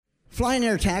flying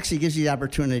air taxi gives you the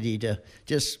opportunity to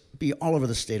just be all over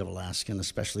the state of Alaska, and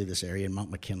especially this area in Mount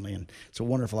McKinley, and it's a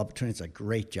wonderful opportunity. It's a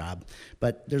great job.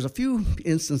 But there's a few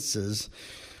instances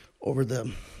over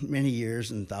the many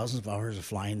years and thousands of hours of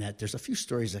flying that there's a few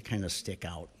stories that kind of stick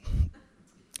out.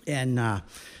 And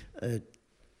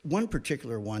one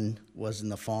particular one was in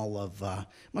the fall of,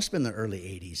 must have been the early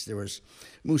 80s. There was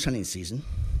moose hunting season,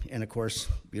 and of course,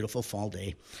 beautiful fall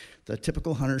day. The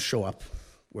typical hunters show up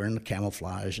wearing the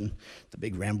camouflage and the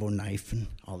big Rambo knife and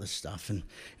all this stuff, and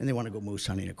they want to go moose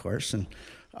hunting, of course. And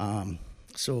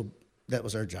so that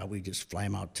was our job. We just fly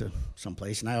them out to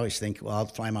someplace. And I always think, well, I'll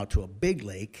fly them out to a big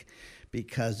lake,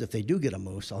 because if they do get a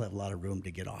moose, I'll have a lot of room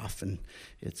to get off, and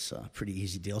it's a pretty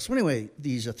easy deal. So anyway,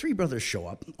 these three brothers show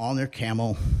up, all in their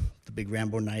camo, the big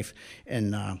Rambo knife,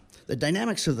 and the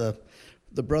dynamics of the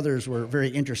brothers were very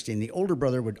interesting. The older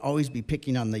brother would always be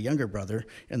picking on the younger brother,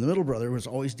 and the middle brother was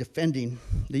always defending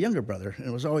the younger brother, and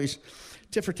it was always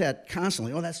tit for tat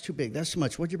constantly. Oh, that's too big, that's too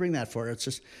much, what'd you bring that for? It's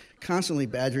just constantly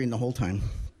badgering the whole time.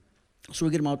 So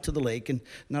we get them out to the lake, and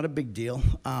not a big deal.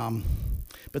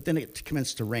 But then it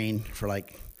commenced to rain for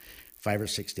like 5 or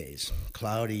 6 days.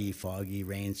 Cloudy, foggy,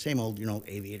 rain, same old,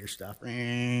 aviator stuff,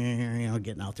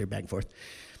 getting out there back and forth.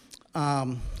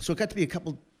 So it got to be a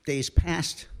couple days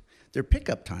past their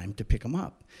pickup time to pick them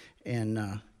up.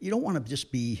 And you don't want to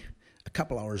just be a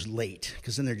couple hours late,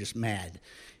 because then they're just mad.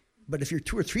 But if you're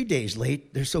 2 or 3 days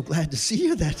late, they're so glad to see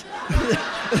you that,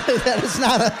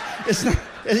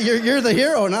 you're the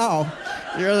hero now,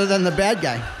 rather than the bad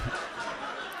guy.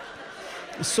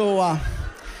 So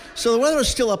the weather was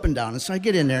still up and down, and so I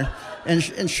get in there,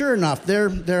 and sure enough,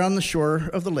 they're on the shore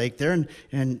of the lake there,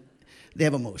 and they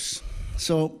have a moose.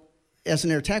 So as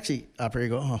an air taxi operator, you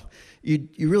go, oh,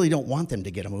 you really don't want them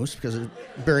to get a moose, because they're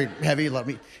very heavy, a lot of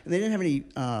meat. And they didn't have any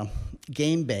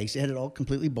game bags. They had it all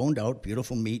completely boned out,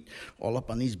 beautiful meat, all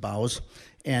up on these boughs.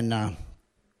 And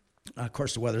of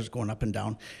course, the weather's going up and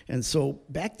down. And so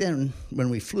back then, when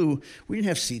we flew, we didn't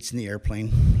have seats in the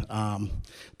airplane.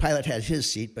 Pilot had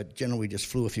his seat, but generally we just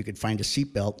flew. If you could find a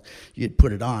seat belt, you'd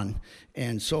put it on.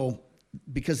 And so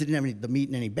because they didn't have the meat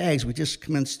in any bags, we just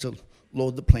commenced to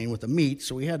load the plane with the meat.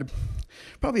 So we had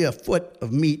probably a foot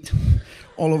of meat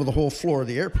all over the whole floor of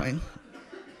the airplane.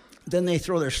 Then they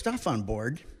throw their stuff on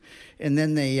board, and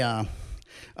then they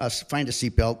find a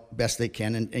seatbelt best they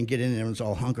can and get in, and everyone's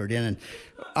all hunkered in. And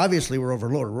obviously we're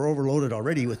overloaded. We're overloaded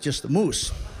already with just the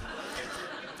moose.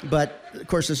 But, of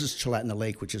course, this is Chulotna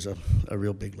Lake, which is a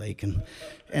real big lake.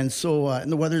 And so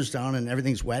and the weather's down and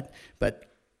everything's wet. But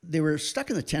they were stuck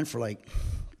in the tent for like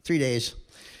 3 days.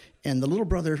 And the little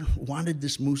brother wanted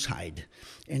this moose hide.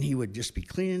 And he would just be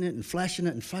cleaning it and fleshing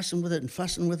it and fussing with it and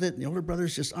fussing with it. And the older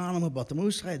brother's just on him about the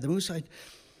moose hide, the moose hide.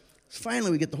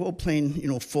 Finally, we get the whole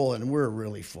plane, full, and we're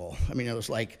really full. I mean, it was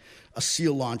like a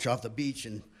SEAL launch off the beach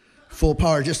and full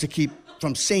power just to keep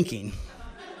from sinking.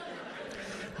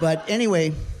 But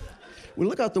anyway, we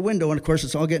look out the window, and of course,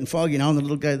 it's all getting foggy now, and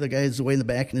the guy is away in the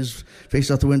back, and his face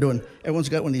out the window, and everyone's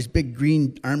got one of these big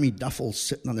green army duffels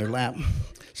sitting on their lap.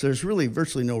 So there's really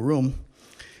virtually no room.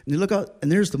 And you look out,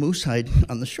 and there's the moose hide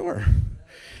on the shore.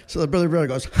 So the brother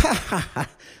goes, ha, ha, ha,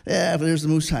 yeah, there's the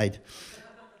moose hide.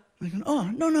 I go, oh,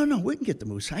 no, we can get the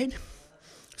moose hide.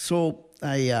 So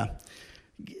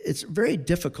it's very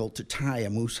difficult to tie a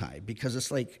moose hide, because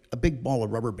it's like a big ball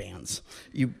of rubber bands.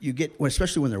 You get,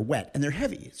 especially when they're wet, and they're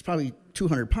heavy. It's probably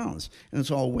 200 pounds, and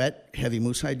it's all wet, heavy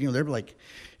moose hide. They're like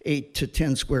 8 to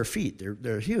 10 square feet.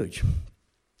 They're huge.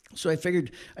 So I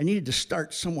figured I needed to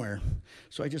start somewhere.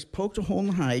 So I just poked a hole in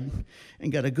the hide and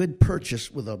got a good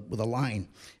purchase with a line.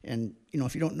 And,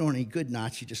 if you don't know any good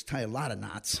knots, you just tie a lot of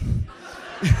knots.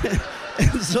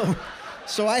 And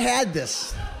so I had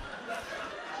this.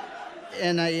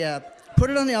 And I put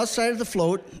it on the outside of the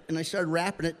float, and I started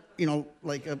wrapping it,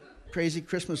 like a crazy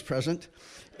Christmas present.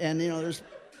 And, there's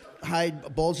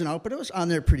hide bulging out, but it was on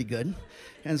there pretty good.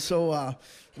 And so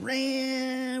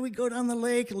we go down the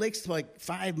lake. The lake's like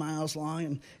 5 miles long,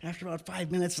 and after about 5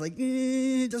 minutes, like,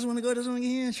 doesn't want to go,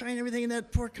 trying everything, and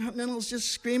that poor Continental's just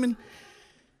screaming.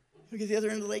 We get to the other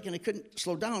end of the lake, and I couldn't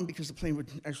slow down because the plane would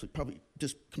actually probably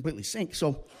just completely sink.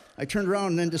 So I turned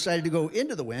around and then decided to go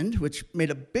into the wind, which made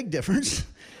a big difference.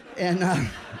 And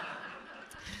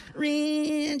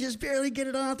just barely get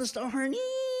it off the starhorn.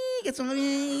 Get some.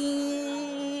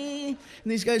 And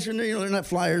these guys are, they're not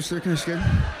flyers, so they're kind of scared.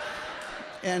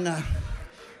 And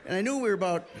I knew we were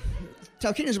about,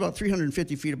 Talkeetna's about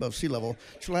 350 feet above sea level.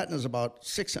 Chulotna's about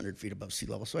 600 feet above sea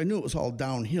level. So I knew it was all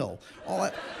downhill. All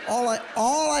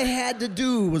I had to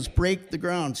do was break the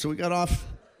ground. So we got off,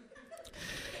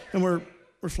 and we're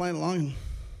flying along, and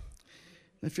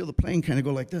I feel the plane kind of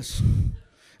go like this.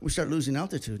 We start losing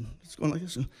altitude. It's going like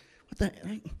this. What the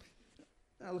heck?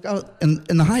 I look out, and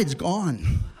the hide's gone.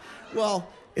 Well,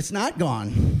 it's not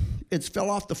gone. It's fell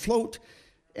off the float,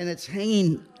 and it's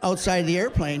hanging outside the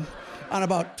airplane on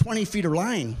about 20 feet of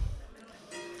line.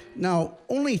 Now,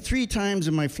 only 3 times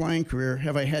in my flying career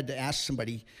have I had to ask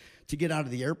somebody to get out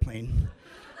of the airplane.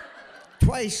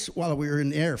 Twice while we were in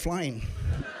the air flying.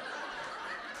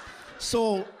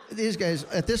 So these guys,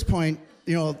 at this point,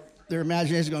 their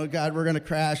imagination is going, God, we're going to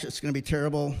crash. It's going to be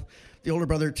terrible. The older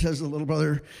brother tells the little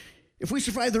brother, if we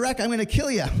survive the wreck, I'm going to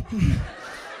kill you.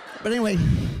 But anyway,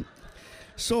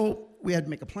 so we had to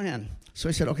make a plan. So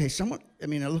I said, okay, I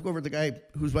look over at the guy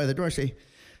who's by the door. I say,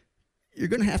 you're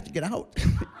going to have to get out.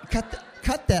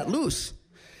 Cut that loose.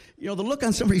 The look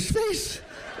on somebody's face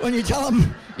when you tell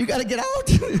them you got to get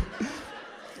out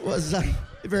was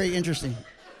very interesting.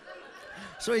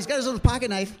 So he's got his little pocket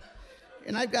knife,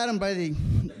 and I've got him by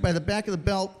the back of the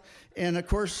belt, and of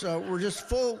course we're just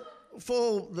full.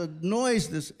 The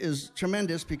noise is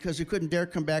tremendous because he couldn't dare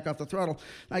come back off the throttle.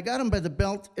 And I got him by the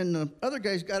belt, and the other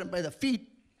guys got him by the feet,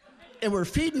 and we're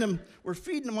feeding him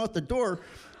out the door,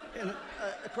 and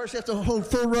of course you have to hold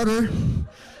full rudder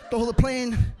to hold the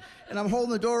plane, and I'm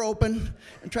holding the door open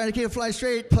and trying to keep it fly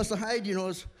straight. Plus the hide,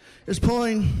 is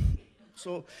pulling,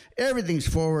 so everything's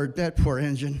forward. That poor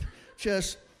engine,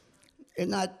 just and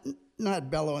not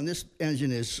bellowing. This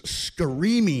engine is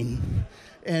screaming.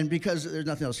 And because there's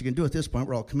nothing else you can do at this point,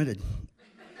 we're all committed.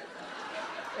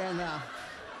 And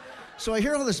so I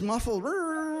hear all this muffled,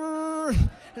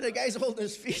 and the guy's holding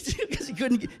his feet because he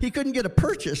couldn't get a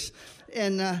purchase,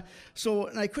 and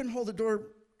I couldn't hold the door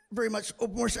very much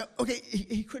more. Okay,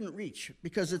 he couldn't reach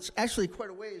because it's actually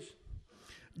quite a ways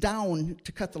down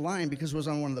to cut the line because it was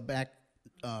on one of the back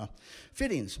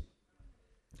fittings.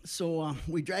 So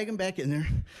we drag him back in there.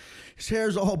 His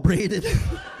hair's all braided.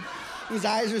 His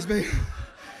eyes are as big.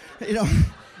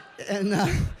 And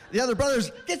the other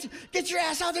brothers, get your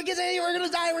ass out there, we're going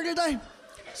to die.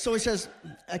 So he says,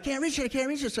 I can't reach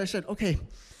it. So I said, okay,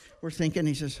 we're thinking.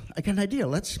 He says, I got an idea.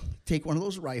 Let's take one of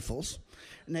those rifles,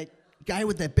 and that guy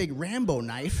with that big Rambo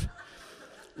knife,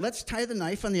 let's tie the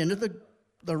knife on the end of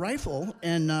the rifle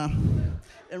and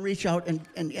reach out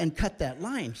and cut that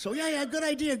line. So yeah, good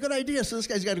idea. So this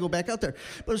guy's got to go back out there.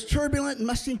 But it was turbulent and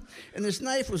musty, and this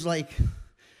knife was like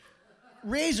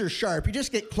razor sharp. You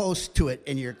just get close to it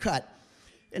and you're cut.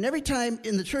 And every time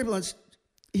in the turbulence,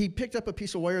 he picked up a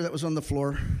piece of wire that was on the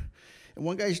floor, and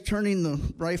one guy's turning the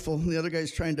rifle and the other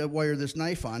guy's trying to wire this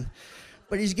knife on,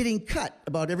 but he's getting cut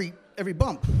about every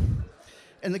bump.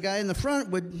 And the guy in the front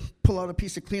would pull out a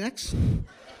piece of Kleenex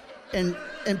and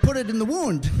put it in the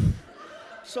wound.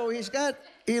 So he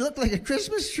looked like a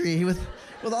Christmas tree with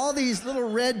all these little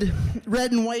red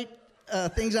and white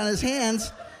things on his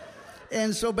hands.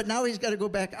 And so, but now he's got to go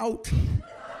back out.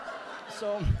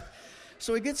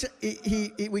 So we get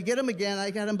him again.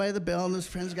 I got him by the bell, and his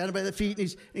friends got him by the feet,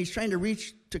 and he's trying to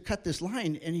reach to cut this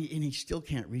line, and he still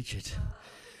can't reach it.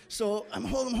 So I'm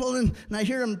holding, and I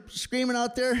hear him screaming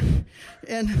out there,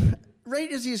 and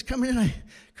right as he's coming in, I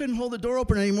couldn't hold the door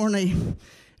open anymore, and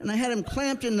I had him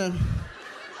clamped in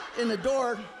the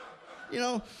door,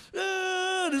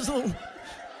 this little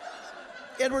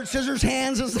Edward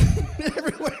Scissorhands is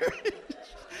everywhere.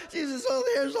 Jesus, all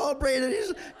the hair's all braided.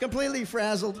 He's completely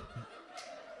frazzled.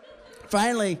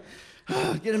 Finally,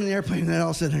 get him in the airplane, and then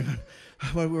all of a sudden,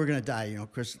 we're going to die.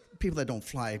 Of course, people that don't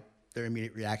fly, their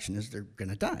immediate reaction is they're going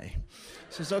to die.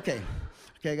 He says, okay,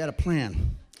 I got a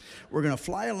plan. We're going to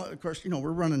fly. Of course,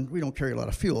 we're running. We don't carry a lot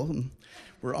of fuel. And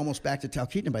we're almost back to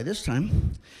Talkeetna by this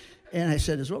time. And I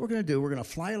said, this is what we're going to do. We're going to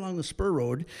fly along the spur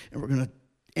road, and we're going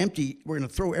to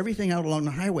throw everything out along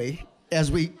the highway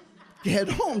as we head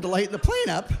home to lighten the plane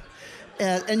up,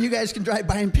 and you guys can drive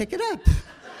by and pick it up.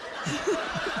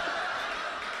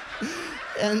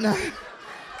 And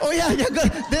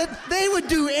good. They would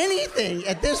do anything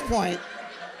at this point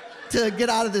to get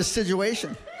out of this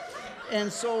situation.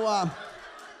 And so,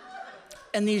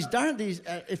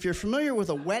 if you're familiar with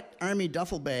a wet Army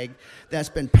duffel bag that's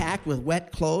been packed with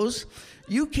wet clothes,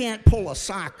 you can't pull a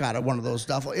sock out of one of those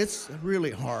duffel. It's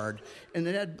really hard. And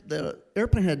the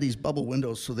airplane had these bubble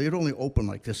windows, so they'd only open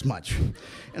like this much.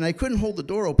 And I couldn't hold the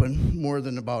door open more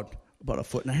than about a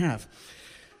foot and a half.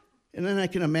 And then I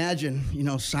can imagine,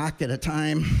 sock at a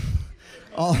time,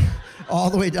 all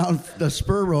the way down the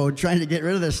spur road trying to get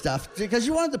rid of this stuff because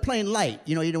you wanted the plane light.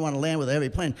 You didn't want to land with a heavy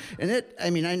plane. And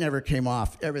I never came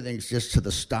off. Everything's just to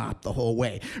the stop the whole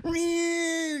way.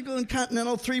 Going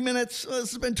Continental, 3 minutes. Oh,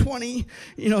 this has been 20.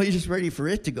 You're just ready for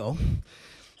it to go.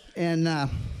 And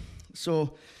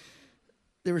so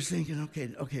they were thinking,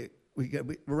 okay,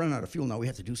 we're running out of fuel now. We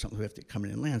have to do something. We have to come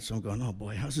in and land. So I'm going, oh,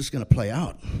 boy, how's this going to play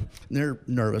out? And they're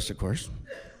nervous, of course.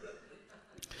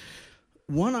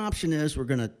 One option is we're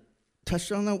going to touch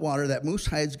down that water. That moose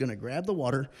hide's going to grab the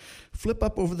water, flip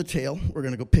up over the tail. We're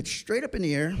going to go pitch straight up in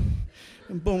the air,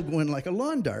 and boom, go in like a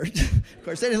lawn dart. Of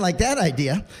course, they didn't like that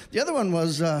idea. The other one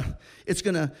was it's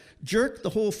going to jerk the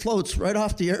whole floats right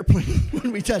off the airplane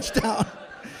when we touch down.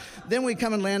 Then we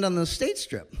come and land on the state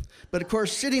strip. But, of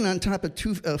course, sitting on top of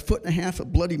 1.5 foot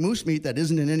of bloody moose meat that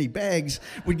isn't in any bags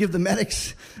would give the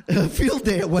medics a field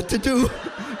day of what to do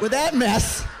with that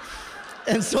mess.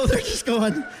 And so they're just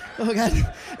going, oh, God.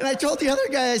 And I told the other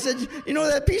guy, I said, you know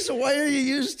that piece of wire you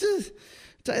used to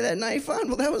tie that knife on?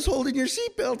 Well, that was holding your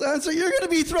seatbelt on, so you're going to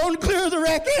be thrown clear of the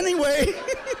wreck anyway.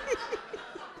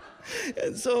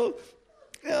 And so,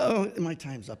 oh, my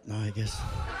time's up now, I guess.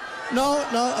 No,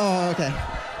 oh, okay.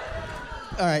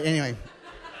 All right, anyway.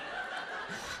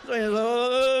 So I said,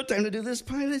 oh, time to do this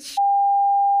pilot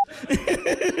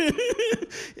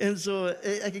And so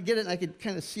I could get it, and I could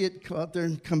kind of see it go out there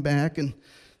and come back, and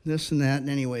this and that. And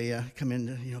anyway, come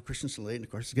into, Christensen Lake, and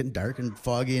of course it's getting dark and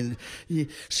foggy, and you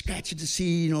scratch at the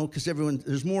sea, because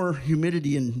there's more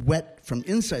humidity and wet from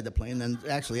inside the plane than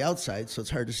actually outside, so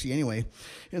it's hard to see anyway.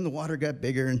 And the water got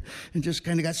bigger and just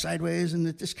kind of got sideways, and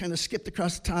it just kind of skipped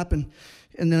across the top, and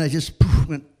then I just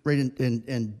went right in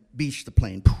and beached the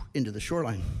plane into the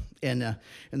shoreline. And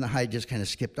the hide just kind of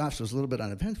skipped off, so it was a little bit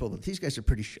uneventful, but these guys are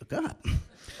pretty shook up.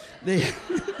 They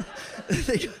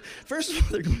first of all,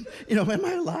 they're going, am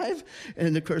I alive?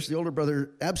 And of course, the older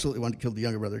brother absolutely wanted to kill the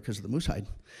younger brother because of the moose hide.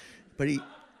 But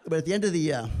at the end of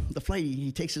the flight,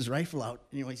 he takes his rifle out.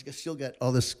 He's still got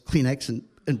all this Kleenex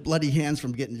and bloody hands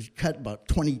from getting cut about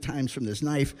 20 times from this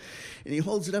knife. And he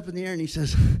holds it up in the air and he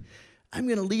says, I'm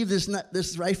going to leave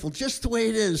this rifle just the way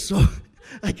it is so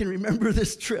I can remember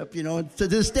this trip, And to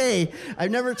this day,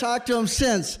 I've never talked to him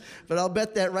since, but I'll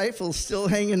bet that rifle's still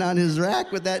hanging on his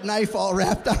rack with that knife all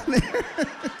wrapped on there.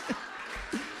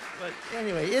 But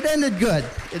anyway, it ended good.